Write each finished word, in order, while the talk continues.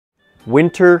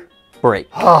winter break.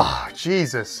 Oh,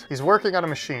 Jesus. He's working on a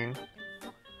machine.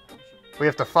 We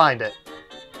have to find it.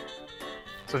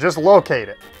 So just locate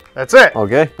it. That's it.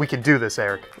 Okay. We can do this,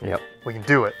 Eric. Yep. We can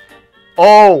do it.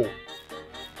 Oh!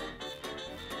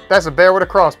 That's a bear with a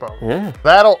crossbow. Yeah.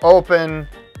 That'll open...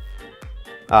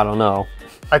 I don't know.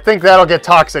 I think that'll get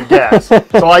toxic gas.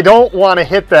 So I don't want to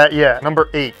hit that yet. Number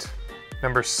 8.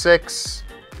 Number 6.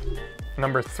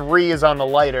 Number 3 is on the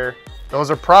lighter.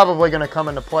 Those are probably going to come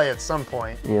into play at some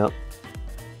point. Yep.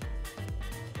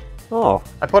 Oh.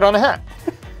 I put on a hat.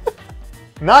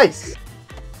 Nice.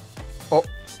 Oh.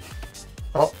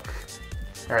 Oh.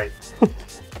 All right.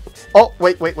 Oh,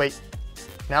 wait.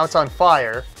 Now it's on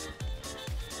fire.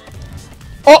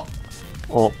 Oh.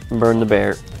 Oh, burn the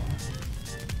bear.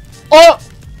 Oh.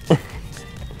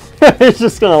 It's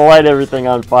just gonna light everything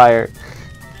on fire.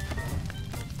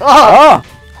 Ah.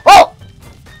 Oh.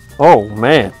 Oh,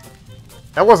 man.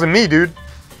 That wasn't me, dude.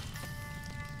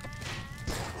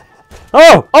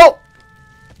 Oh. Oh.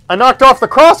 I knocked off the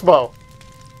crossbow.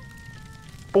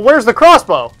 But where's the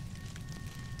crossbow?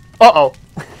 Uh-oh.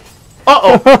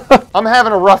 Uh-oh. I'm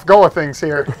having a rough go of things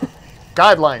here.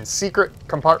 Guidelines, secret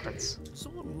compartments.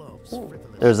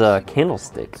 There's a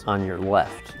candlestick on your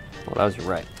left. Oh, that was your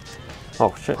right.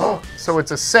 Oh, shit. So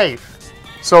it's a safe.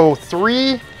 So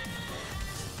 3,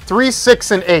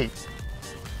 6, and 8.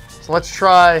 So let's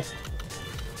try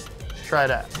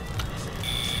that.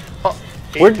 Oh,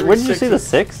 Where did you see the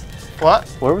 6? What?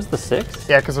 Where was the 6?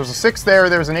 Yeah, because there's a 6 there,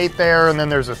 there's an 8 there, and then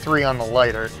there's a 3 on the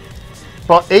lighter.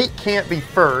 But 8 can't be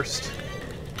first.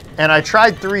 And I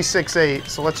tried 3, 6, 8,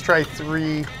 so let's try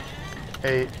 3,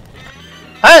 8.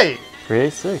 Hey! 3,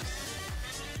 8,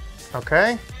 6.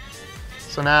 Okay.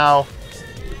 So now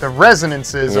the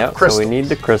resonances of crystals. So we need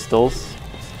the crystals.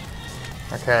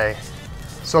 Okay.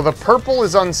 So the purple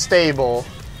is unstable.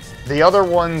 The other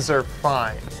ones are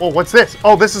fine. Oh, what's this?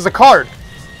 Oh, this is a card.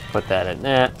 Put that in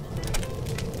that.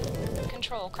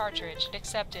 Control cartridge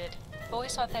accepted.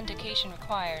 Voice authentication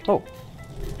required. Oh.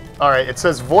 All right, it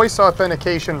says voice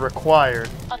authentication required.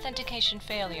 Authentication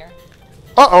failure.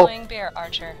 Uh-oh. Deploying bear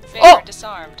archer. Bear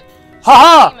disarmed.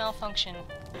 Ha-ha! Malfunction.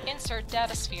 Insert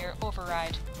data sphere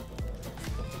override.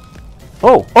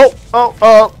 Oh.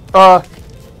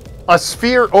 A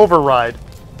sphere override.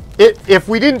 If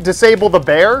we didn't disable the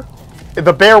bear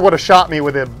would have shot me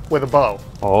with a bow.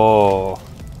 Oh.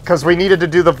 Because we needed to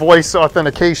do the voice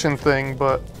authentication thing,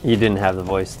 but... You didn't have the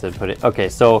voice to put it... Okay,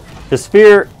 so the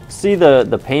sphere... See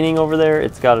the painting over there?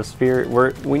 It's got a sphere.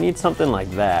 We need something like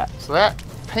that. So that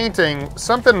painting,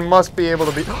 something must be able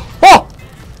to be... Oh!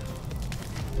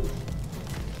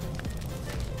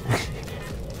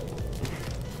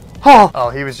 Oh,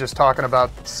 he was just talking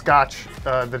about Scotch,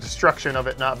 the destruction of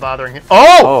it not bothering him.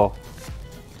 Oh! Oh.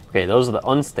 Okay, those are the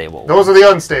unstable Those are the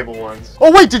unstable ones. Oh,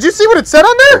 wait, did you see what it said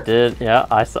on there? I did, yeah,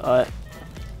 I saw it.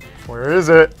 Where is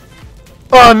it?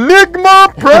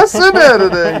 Enigma press and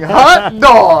editing. Hot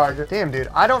dog. Damn, dude,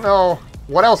 I don't know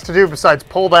what else to do besides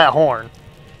pull that horn.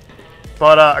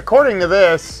 But according to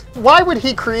this, why would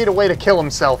he create a way to kill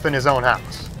himself in his own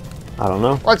house? I don't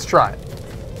know. Let's try it.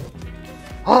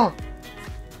 Oh.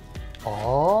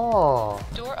 Oh.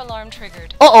 Door alarm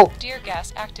triggered. Uh-oh. Deer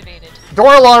gas activated.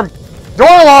 Door alarm. Door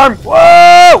alarm.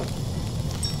 Whoa!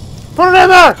 Put it in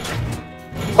there.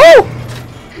 Woo!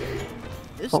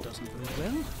 This doesn't bode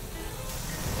well.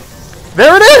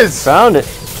 There it is. Found it.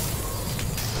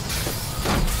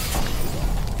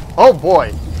 Oh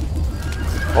boy.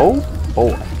 Oh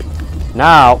boy.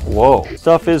 Now, whoa.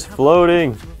 Stuff is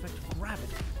floating.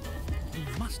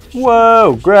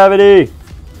 Whoa, gravity.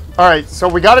 All right, so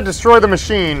we got to destroy the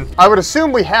machine. I would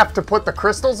assume we have to put the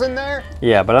crystals in there.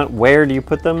 Yeah, but where do you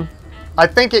put them? I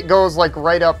think it goes like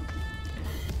right up,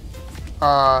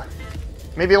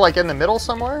 maybe like in the middle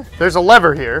somewhere. There's a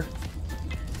lever here.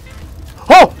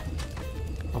 Oh!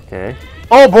 Okay.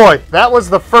 Oh boy, that was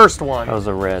the first one. That was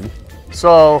a red.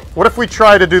 So what if we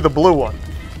try to do the blue one?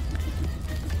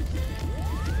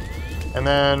 And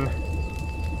then...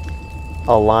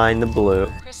 Align the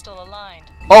blue. Crystal aligned.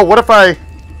 Oh, what if I...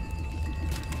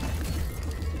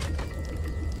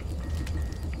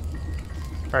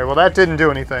 All right, well that didn't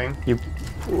do anything. You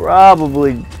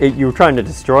probably... You were trying to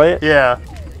destroy it? Yeah.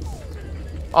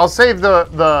 I'll save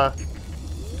the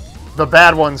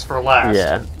bad ones for last.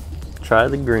 Yeah. Try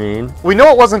the green. We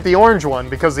know it wasn't the orange one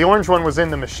because the orange one was in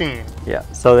the machine. Yeah,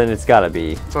 so then it's gotta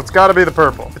be... So it's gotta be the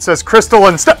purple. It says crystal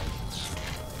and step.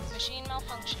 Machine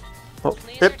malfunction. Oh.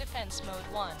 Laser defense mode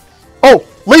 1. Oh,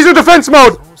 laser defense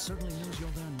mode.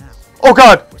 Oh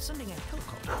God. We're sending a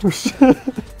helicopter. That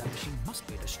machine must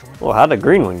be destroyed. Well, how'd the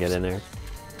green one get in there?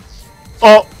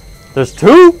 Oh, There's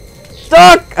two?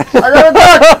 Stuck! I got it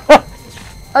back.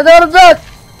 I got a duck!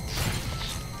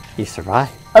 You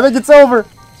survived. I think it's over.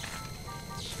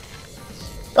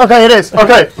 Okay, it is.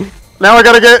 Okay. Now I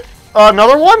gotta get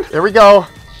another one. There we go.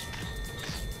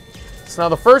 So now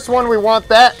the first one, we want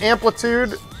that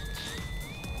amplitude.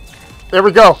 There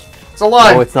we go. It's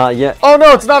aligned. Oh, it's not yet. Oh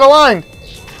no, it's not aligned.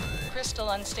 Crystal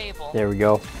unstable. There we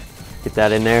go. Get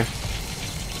that in there.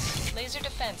 Laser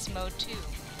defense mode 2.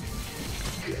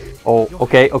 Oh,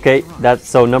 okay, okay. That's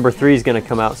so number 3 is gonna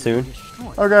come out soon.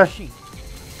 Okay.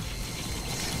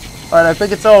 Alright, I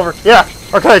think it's over. Yeah.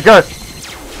 Okay, good.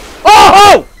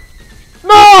 Oh!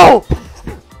 No!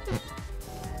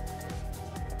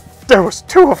 There was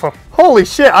 2 of them. Holy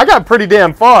shit, I got pretty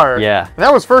damn far. Yeah. And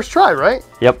that was first try, right?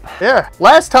 Yep. Yeah.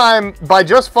 Last time, by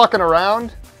just fucking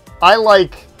around, I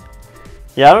like...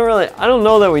 Yeah, I don't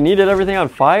know that we needed everything on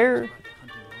fire,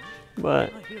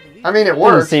 but I mean, it it doesn't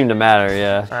works. seem to matter,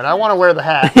 yeah. Alright, I want to wear the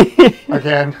hat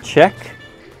again. Check.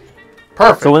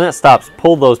 Perfect. So when that stops,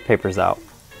 pull those papers out.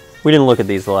 We didn't look at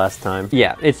these the last time.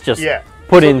 Yeah, it's just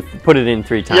put it in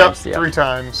 3 times. Yep, 3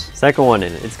 times. Second one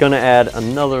in it. It's gonna add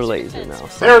another laser now.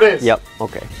 So. There it is. Yep.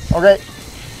 Okay. Okay.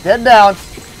 Get down.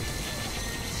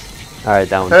 All right,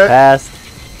 that one's passed.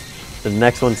 The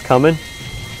next one's coming.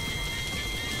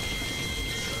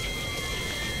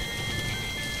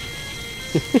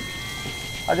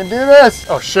 I can do this.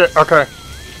 Oh shit. Okay.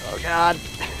 Oh God.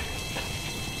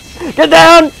 Get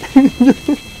down!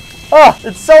 Oh,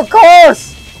 it's so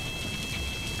close.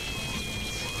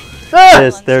 There.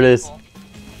 Yes, there it is.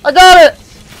 I got it.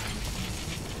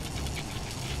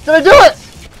 Did I do it?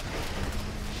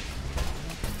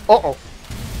 Uh-oh.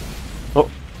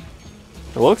 Oh.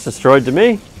 It looks destroyed to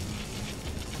me.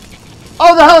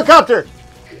 Oh, the helicopter.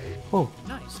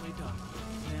 Nicely done.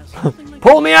 There's nothing like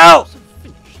Pull me out!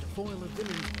 finish to foil a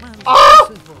villain's plan of Ah!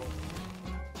 successful.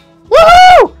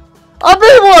 Woohoo! I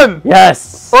beat one.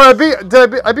 Yes! Or I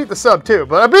beat the sub too,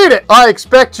 but I beat it. I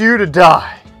expect you to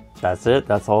die. That's it.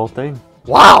 That's the whole thing.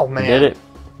 Wow, man. We did it.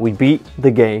 We beat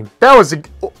the game. That was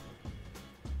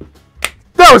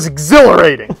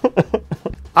exhilarating.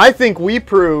 I think we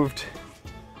proved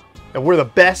that we're the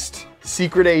best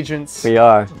secret agents We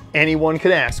are. anyone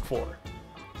could ask for.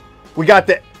 We got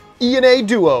the E&A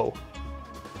duo.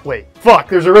 Wait, fuck,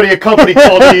 there's already a company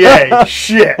called EA.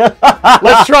 Shit.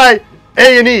 Let's try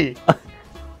A&E.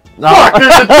 Fuck,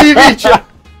 there's a TV channel.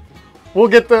 We'll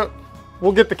get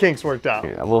the kinks worked out.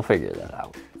 Yeah, we'll figure that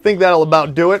out. I think that'll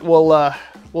about do it. We'll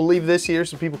leave this here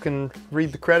so people can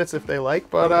read the credits if they like.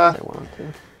 But I want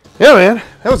to. yeah, man,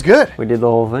 that was good. We did the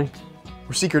whole thing.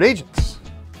 We're secret agents,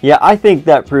 Yeah, I think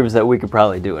that proves that we could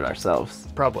probably do it ourselves.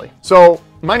 probably. So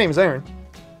my name's Aaron,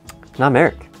 And I'm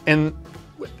Eric. and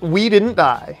we didn't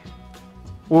die.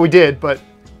 Well, we did, but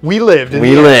we lived. in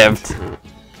We the end.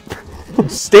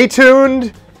 lived. Stay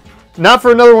tuned. Not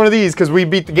for another one of these because we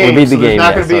beat the game. beat the so there's game, not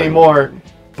yeah, going to be sorry. any more.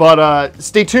 But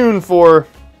stay tuned for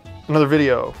another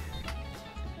video.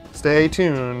 Stay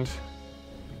tuned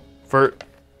for.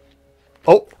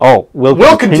 Oh,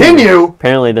 we'll continue.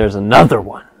 Apparently there's another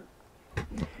one.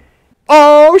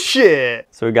 Oh shit!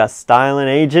 So we got Styling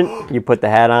Agent. You put the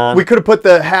hat on. We could have put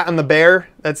the hat on the bear.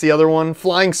 That's the other one.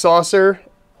 Flying saucer.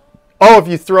 Oh, if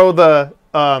you throw the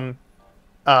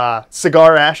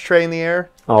cigar ashtray in the air,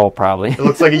 Oh, probably. it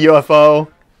looks like a UFO.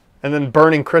 And then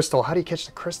burning crystal. How do you catch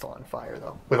the crystal on fire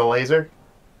though? With a laser?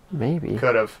 Maybe.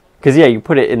 Could have. Because yeah, you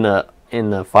put it in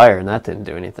the fire and that didn't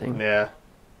do anything. Yeah.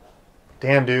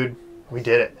 Damn, dude. We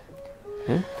did it.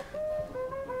 Yeah.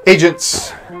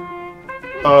 Agents.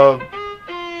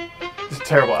 It's a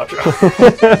terrible outro.